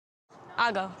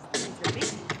I'll go.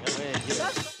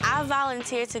 I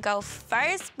volunteered to go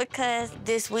first because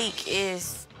this week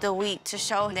is the week to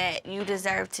show that you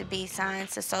deserve to be signed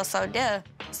to So Def.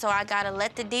 So I gotta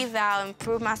let the D-Val and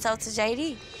prove myself to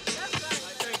JD.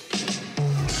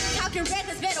 Talking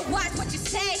records, better watch what you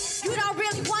say. You don't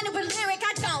really want it with lyric,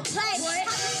 I don't play. What? I'm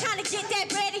just trying to get that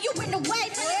bread and you in the way.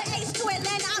 Ace to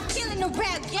Atlanta, I'm killing the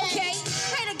rap game. Okay.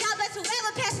 Pray to God bless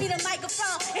whoever passed me the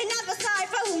microphone. And never sorry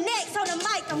for who next on the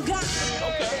mic, I'm gone.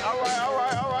 Okay, all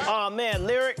right. Oh man,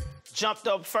 lyric jumped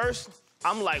up first.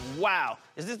 I'm like, wow,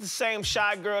 is this the same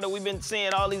shy girl that we've been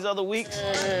seeing all these other weeks?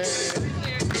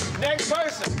 Next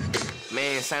person.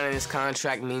 Man, signing this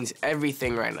contract means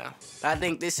everything right now. I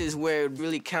think this is where it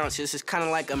really counts. This is kind of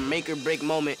like a make or break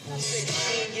moment.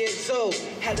 16 years old,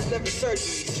 had 11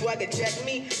 surgeries. Swagger jack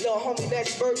me, little homie,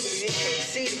 that's Berkeley. They can't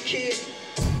see the kid.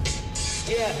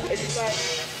 Yeah, it's like,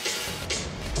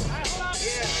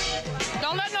 yeah.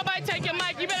 Don't let nobody take your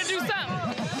mic. You better do something.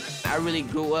 I really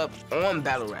grew up on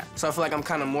battle rap, so I feel like I'm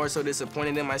kind of more so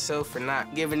disappointed in myself for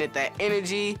not giving it that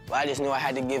energy. But I just knew I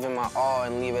had to give it my all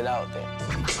and leave it out there.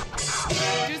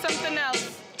 Do something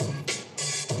else.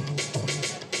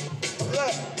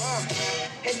 Look,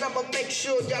 and I'ma make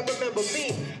sure y'all remember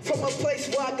me from a place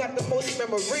where I got the most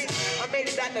memories. I made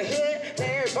it out the hood, now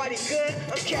everybody good.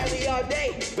 I'm Cali all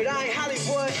day, but I ain't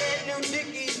Hollywood. And New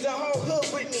Dickies, the whole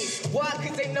hood with me. Why?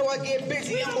 Cause they know I get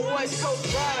busy. I'm a West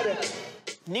Coast rider.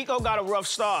 Nico got a rough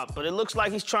start, but it looks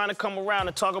like he's trying to come around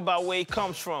and talk about where he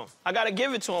comes from. I gotta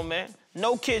give it to him, man.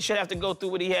 No kid should have to go through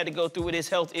what he had to go through with his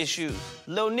health issues.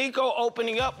 Lil Nico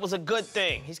opening up was a good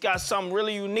thing. He's got something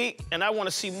really unique, and I want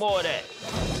to see more of that.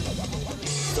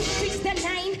 The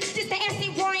name, just the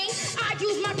acid rain. I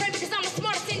use my brain because I'm the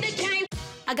smartest in the game.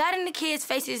 I got in the kids'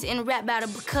 faces in a rap battle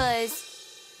because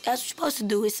that's what you're supposed to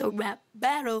do. It's a rap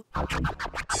battle. I'm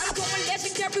going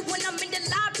legendary when I'm in the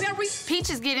library. Peach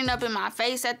is getting up in my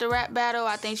face at the rap battle.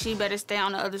 I think she better stay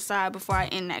on the other side before I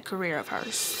end that career of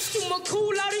hers.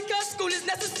 School is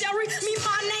necessary. Me,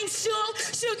 my name Suge.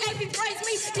 Suge AP praise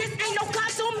me. This ain't no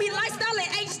cartoon. Me lifestyle in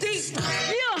HD.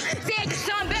 Yeah, Dad, your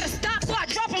son better stop or I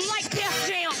drop him like Def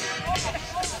Jam.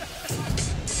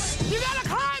 You gotta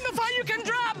climb before you can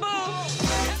drop, boo.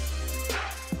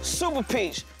 Super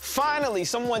Peach, finally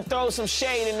someone throws some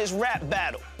shade in this rap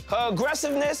battle. Her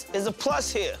aggressiveness is a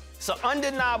plus here. It's an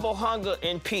undeniable hunger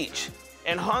in Peach.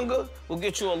 And hunger will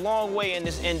get you a long way in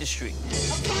this industry. I'm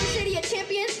from the city of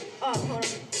champions. Oh, hold on.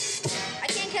 I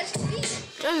can't catch the beat.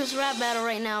 During this rap battle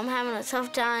right now, I'm having a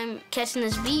tough time catching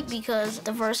this beat because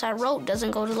the verse I wrote doesn't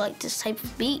go to like this type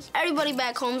of beat. Everybody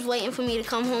back home's waiting for me to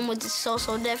come home with this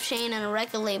So Def chain and a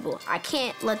record label. I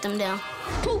can't let them down.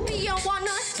 Poopy on walnut,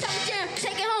 stop jam,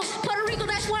 take it home. Puerto Rico,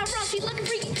 that's where I'm from. She looking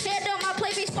freaky. Head down, my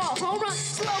play baseball. Home run,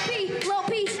 slow P. Better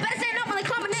stand up when they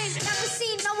call my name. Never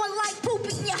seen no one like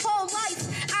Poopy in your whole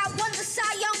life. I won the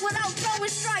Cy Young without throwing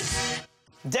strikes.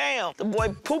 Damn, the boy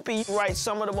Poopy writes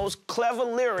some of the most clever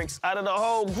lyrics out of the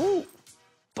whole group.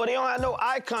 But he don't have no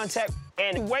eye contact,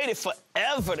 and he waited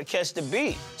forever to catch the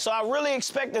beat. So I really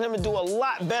expected him to do a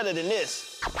lot better than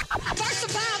this. First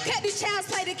of all, petty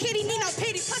child's play. The kitty need no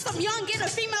pity. Plus I'm young and a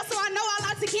female, so I know all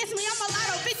odds against me. I'm a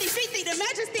lotto 50-50, the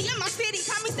majesty in my city.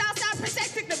 Call me Southside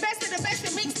protected, the best of the best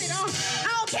and mixed it on. I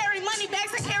don't carry money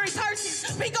bags, I carry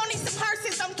purses. We gon' need some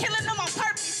hearses, I'm killing them on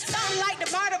purpose. Don't like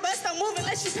the bar, the bus don't move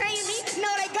unless you paying me.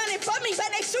 No, they gunning for me, but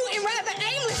they shooting rather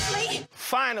aimlessly.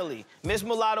 Finally, Miss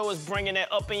Mulatto is bringing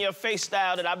that up-in-your-face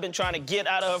style that I've been trying to get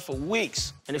out of her for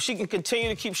weeks. And if she can continue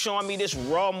to keep showing me this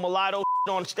raw mulatto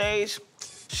on stage,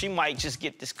 she might just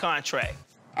get this contract.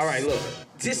 All right, look,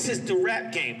 this is the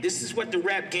rap game. This is what the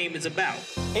rap game is about.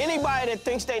 Anybody that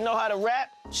thinks they know how to rap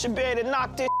should be able to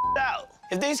knock this out.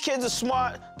 If these kids are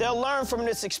smart, they'll learn from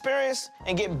this experience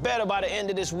and get better by the end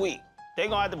of this week. They're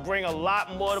gonna have to bring a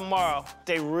lot more tomorrow if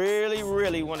they really,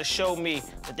 really want to show me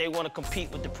that they want to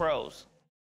compete with the pros.